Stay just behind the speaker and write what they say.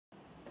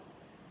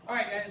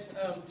Alright guys,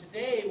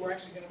 today we're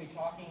actually going to be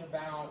talking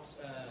about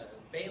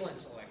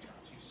valence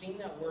electrons. You've seen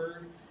that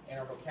word in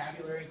our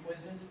vocabulary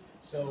quizzes,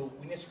 so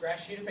we need a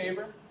scratch sheet of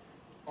paper.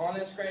 On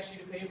this scratch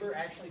sheet of paper,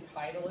 actually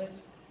title it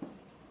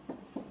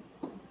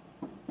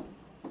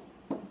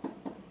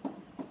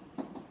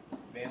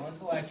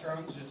Valence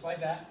Electrons, just like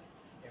that.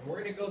 And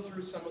we're going to go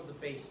through some of the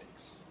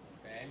basics.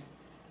 Okay?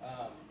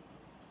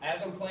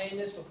 As I'm playing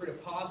this, feel free to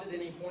pause at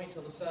any point,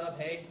 tell the sub,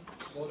 hey,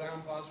 slow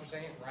down, pause for a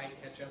second, right,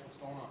 catch up, what's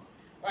going on.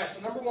 Alright,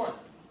 so number one,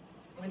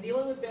 when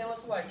dealing with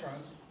valence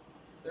electrons,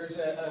 there's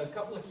a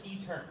couple of key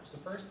terms. The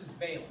first is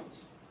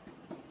valence.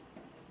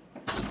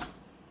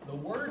 The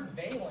word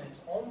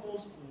valence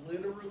almost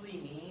literally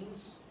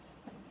means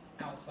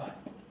outside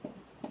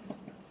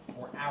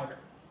or outer.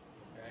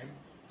 Okay?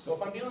 So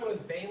if I'm dealing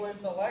with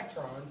valence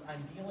electrons,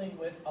 I'm dealing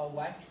with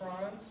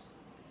electrons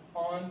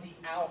on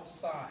the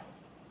outside.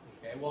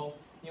 Okay? Well,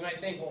 you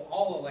might think, well,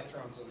 all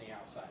electrons on the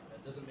outside.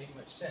 That doesn't make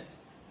much sense.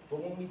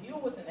 But when we deal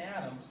with an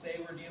atom, say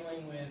we're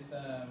dealing with,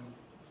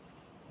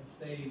 let's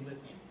say,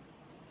 lithium.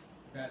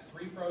 We've got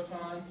 3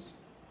 protons,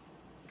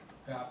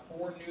 got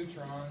 4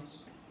 neutrons,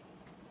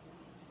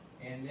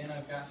 and then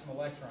I've got some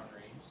electron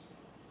rings.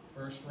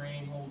 First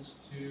ring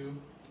holds 2.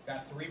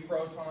 Got 3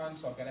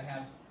 protons, so I've got to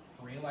have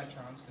 3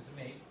 electrons because of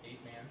 8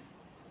 man.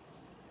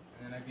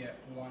 And then I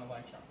get 1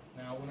 electron.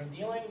 Now, when I'm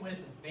dealing with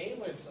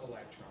valence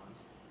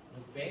electrons,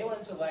 the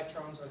valence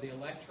electrons are the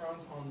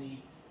electrons on the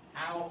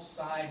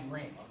outside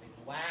ring, on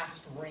the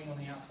last ring on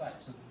the outside.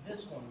 So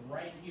this one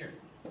right here,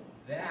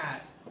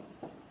 that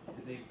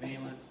is a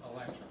valence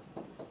electron.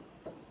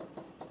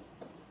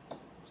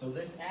 So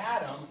this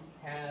atom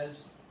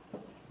has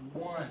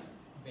 1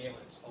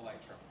 valence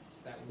electron.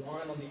 It's that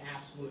one on the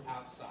absolute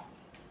outside.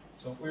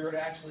 So if we were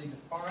to actually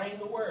define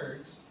the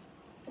words,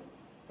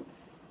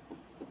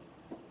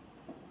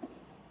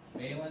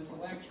 valence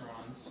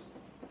electrons,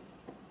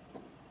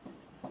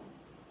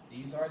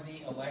 these are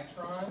the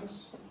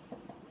electrons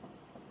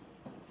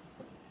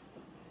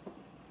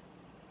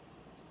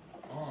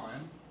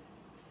on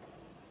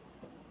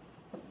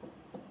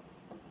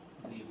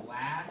the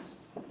last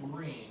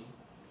ring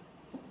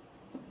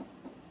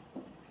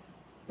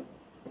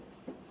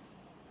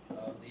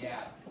of the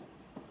atom.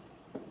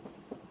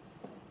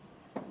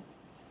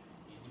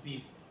 Easy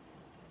peasy.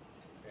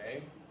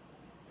 Okay?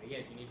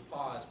 Again, if you need to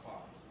pause, pause.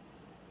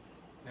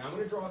 Now I'm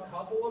going to draw a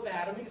couple of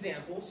atom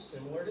examples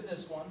similar to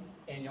this one,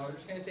 and y'all are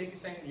just going to take a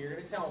second and you're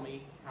going to tell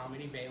me how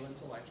many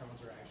valence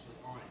electrons are actually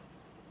on it.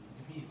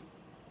 Easy peasy.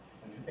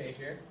 So new page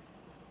here.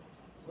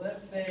 So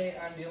let's say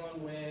I'm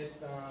dealing with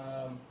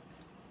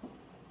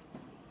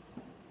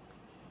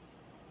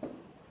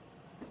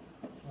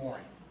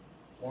fluorine.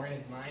 Fluorine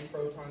has 9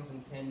 protons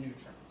and 10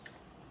 neutrons.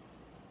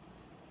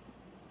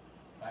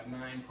 If I have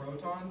 9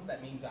 protons,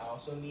 that means I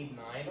also need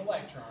 9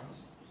 electrons.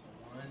 So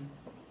 1,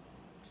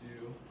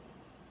 2,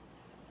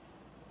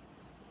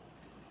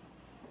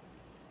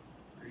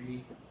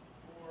 3,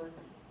 4,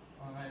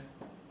 5,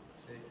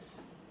 6,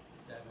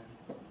 7,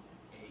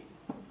 8,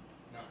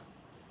 9.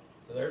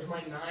 So there's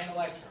my 9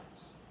 electrons.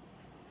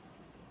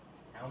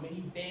 How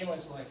many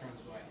valence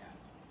electrons do I have?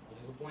 I'll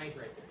leave a blank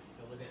right there. You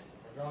fill it in.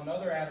 I'll draw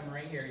another atom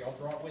right here. Y'all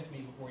draw it with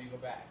me before you go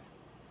back.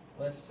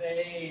 Let's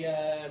say,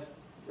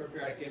 for a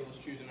periodic table, let's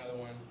choose another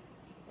one.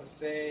 Let's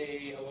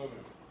say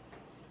aluminum.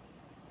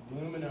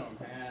 Aluminum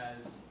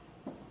has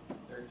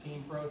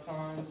 13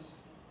 protons,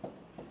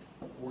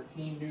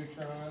 14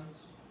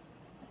 neutrons.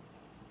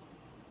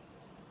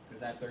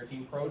 Because I have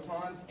 13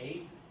 protons,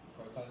 8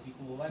 protons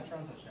equal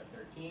electrons, I should have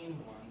 13,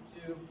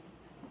 1, 2.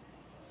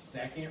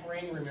 Second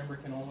ring, remember,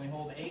 can only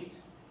hold 8.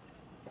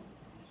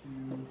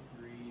 2,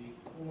 3,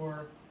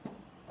 4,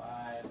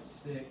 5,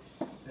 6,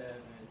 7,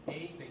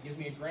 8. That gives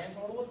me a grand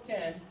total of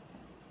 10.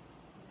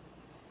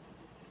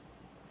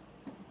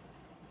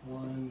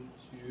 1,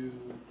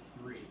 2,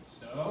 3.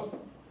 So,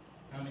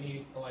 how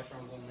many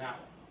electrons on that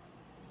one?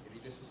 Give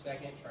you just a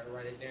second, try to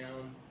write it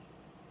down.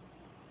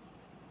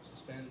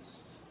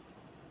 Suspense.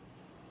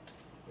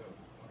 Go.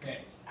 Okay,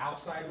 it's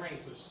outside ring,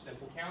 so it's just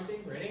simple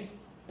counting. Ready?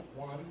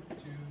 1, 2,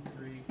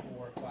 3,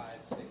 4,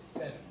 5, 6,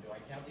 7. Do I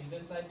count these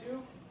inside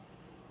too?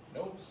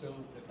 Nope. So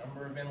the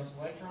number of valence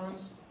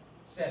electrons,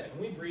 7.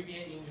 When we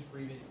abbreviate, you can just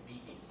abbreviate it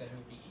VE. 7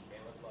 VE,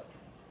 valence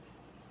electron.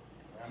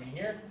 How many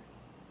here?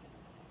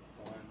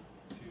 1,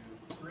 2,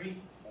 3.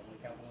 Only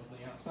count the ones on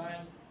the outside.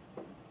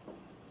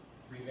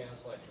 3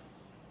 valence electrons.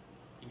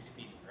 Easy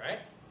peasy, right?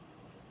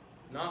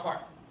 Not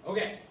hard.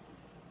 Okay.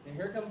 And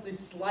here comes the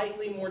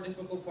slightly more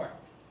difficult part.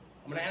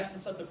 I'm going to ask the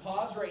sub to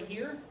pause right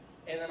here,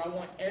 and then I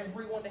want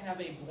everyone to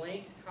have a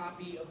blank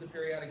copy of the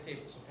periodic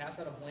table. So pass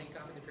out a blank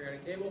copy of the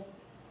periodic table.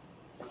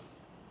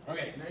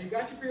 Okay, now you've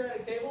got your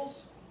periodic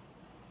tables.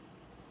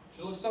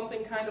 Should look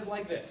something kind of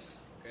like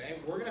this. Okay,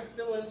 we're going to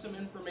fill in some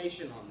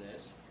information on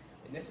this.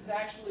 And this is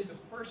actually the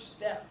first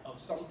step of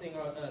something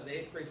the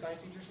 8th grade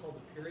science teachers called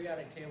the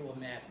periodic table of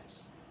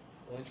madness.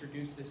 We'll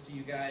introduce this to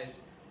you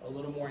guys a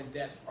little more in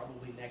depth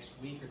probably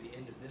next week or the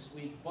end of this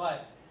week,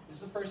 but this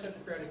is the first step of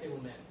the periodic table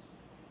of madness.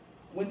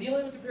 When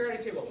dealing with the periodic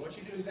table, I want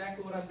you to do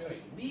exactly what I'm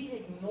doing. We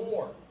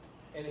ignore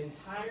an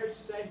entire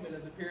segment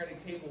of the periodic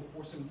table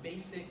for some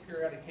basic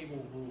periodic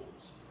table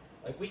rules.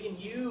 Like we can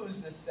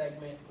use this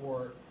segment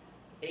for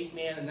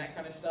 8-man and that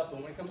kind of stuff,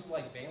 but when it comes to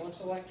like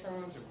valence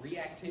electrons or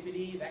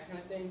reactivity, that kind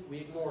of thing, we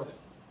ignore them.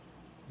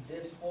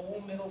 This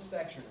whole middle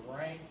section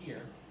right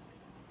here,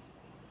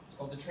 it's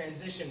called the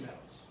transition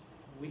metals.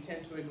 We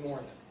tend to ignore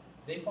them.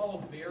 They follow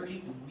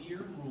very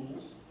weird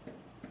rules.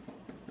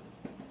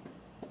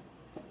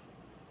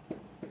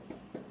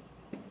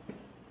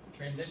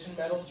 Transition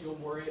metals you'll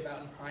worry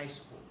about in high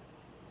school.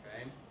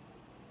 Okay?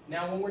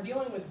 Now when we're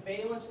dealing with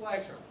valence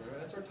electrons,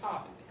 that's our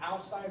topic, the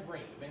outside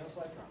ring, the valence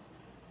electrons.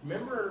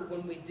 Remember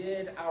when we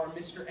did our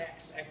Mr.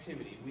 X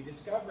activity, we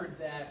discovered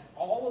that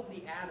all of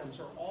the atoms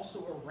are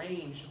also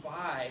arranged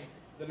by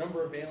the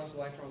number of valence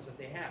electrons that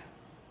they have.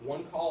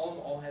 One column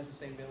all has the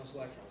same valence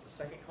electrons. The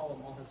second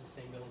column all has the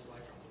same valence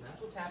electrons. And that's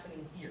what's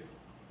happening here.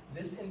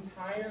 This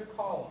entire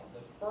column,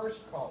 the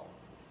first column,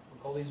 we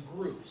call these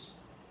groups.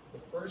 The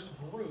first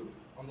group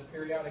on the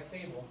periodic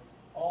table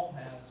all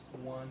has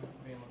one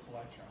valence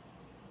electron.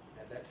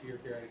 Add that to your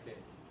periodic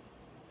table.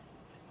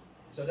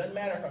 So it doesn't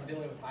matter if I'm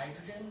dealing with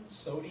hydrogen,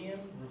 sodium,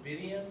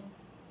 rubidium,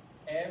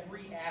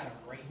 every atom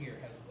right here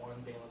has one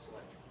valence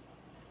electron.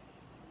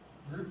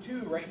 Group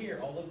 2 right here,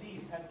 all of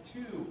these have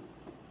 2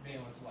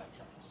 valence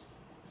electrons.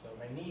 So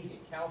magnesium,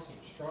 calcium,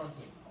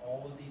 strontium,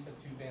 all of these have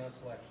 2 valence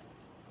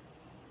electrons.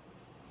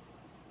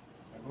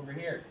 Now go over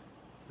here,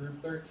 group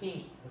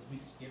 13, because we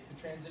skipped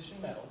the transition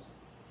metals.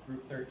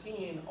 Group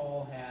 13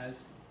 all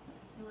has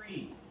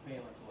 3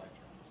 valence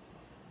electrons.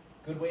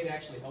 Good way to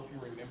actually help you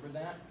remember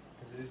that,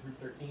 because it is group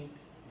 13,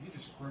 if you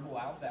just scribble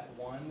out that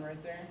 1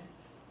 right there,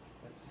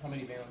 that's how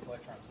many valence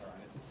electrons there are.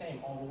 And it's the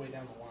same all the way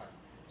down the line.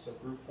 So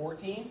group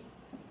 14,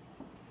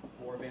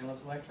 4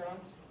 valence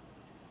electrons.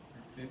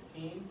 Group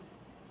 15,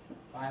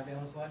 5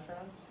 valence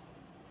electrons.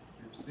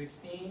 Group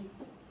 16,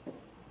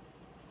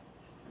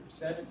 group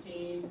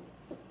 17,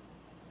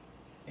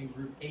 and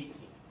group 18.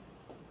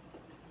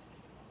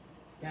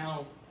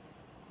 Now,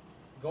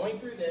 going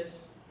through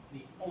this,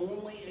 the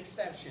only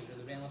exception to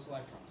the valence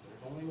electrons,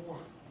 there's only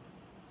one,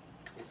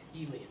 is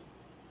helium.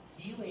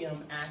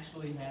 Helium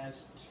actually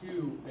has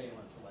 2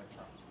 valence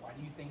electrons. Why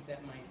do you think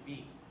that might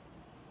be?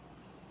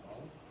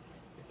 Well,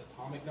 its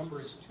atomic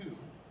number is 2,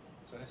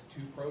 so that's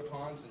 2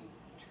 protons and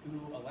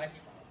 2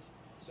 electrons.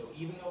 So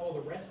even though all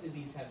the rest of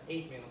these have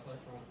 8 valence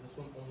electrons, this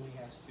one only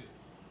has 2.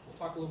 We'll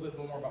talk a little bit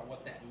more about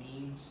what that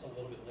means a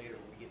little bit later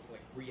when we get to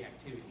like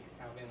reactivity and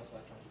how valence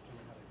electrons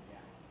determine how they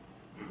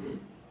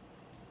react.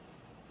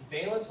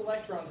 Valence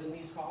electrons in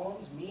these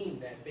columns mean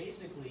that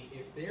basically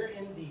if they're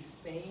in the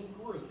same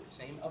group,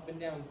 same up and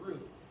down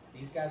group,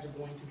 these guys are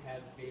going to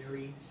have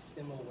very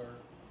similar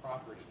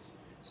properties.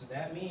 So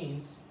that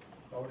means,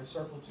 if I were to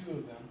circle 2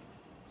 of them,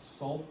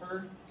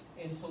 sulfur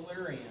and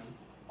tellurium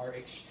are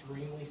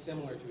extremely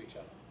similar to each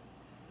other.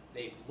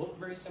 They look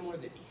very similar,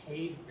 they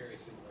behave very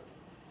similar.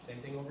 Same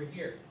thing over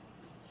here.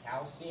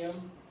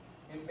 Calcium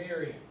and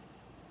barium,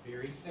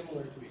 very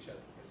similar to each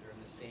other because they're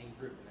in the same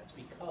group, and that's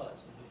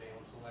because of the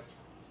valence electrons.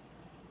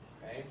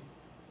 Okay?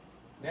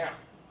 Now,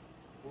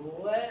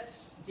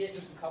 let's get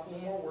just a couple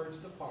more words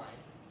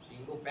defined. So you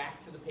can go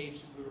back to the page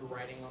that we were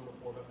writing on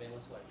before about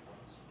valence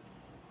electrons.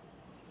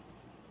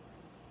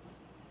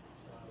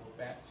 So I'll go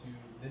back to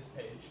this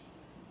page.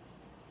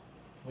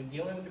 When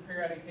dealing with the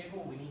periodic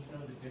table, we need to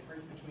know the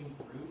difference between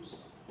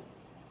groups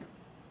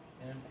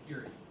and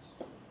periods.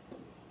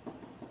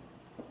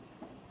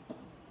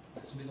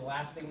 This will be the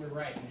last thing we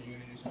write when you're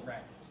going to do some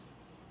practice.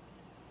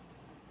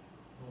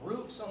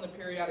 Groups on the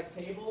periodic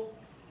table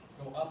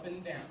go up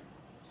and down.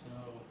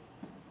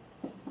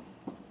 So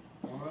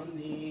on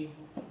the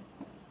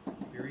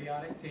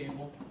periodic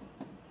table,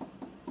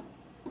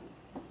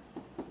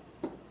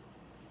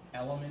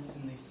 elements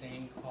in the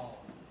same column.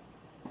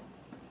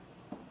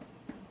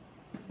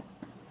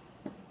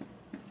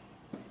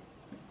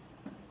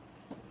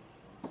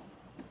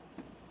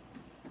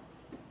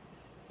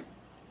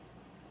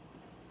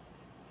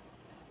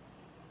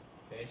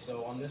 Okay,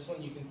 so on this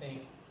one you can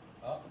think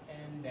up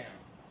and down.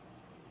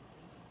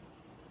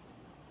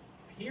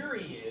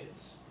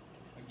 Periods,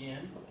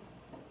 again,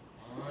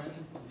 on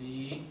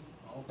the,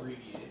 I'll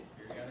abbreviate it,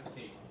 periodic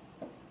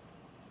table,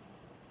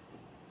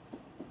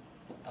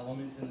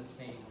 elements in the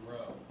same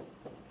row.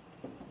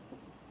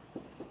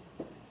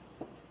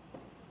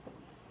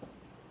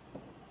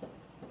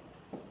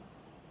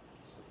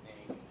 So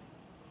think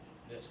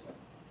this way.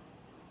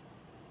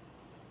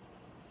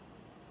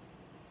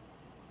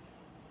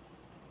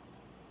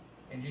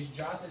 And just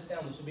jot this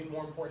down. This will be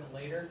more important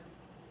later.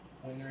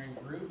 When they're in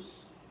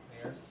groups,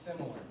 they are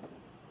similar.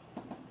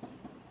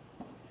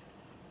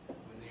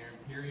 When they are in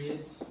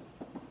periods,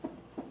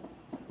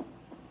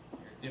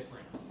 they're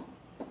different.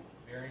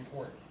 Very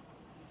important.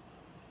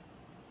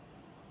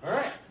 All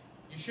right.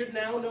 You should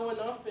now know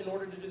enough in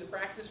order to do the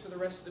practice for the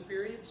rest of the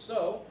period.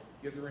 So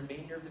you have the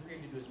remainder of the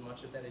period to do as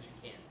much of that as you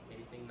can.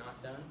 Anything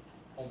not done,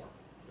 homework.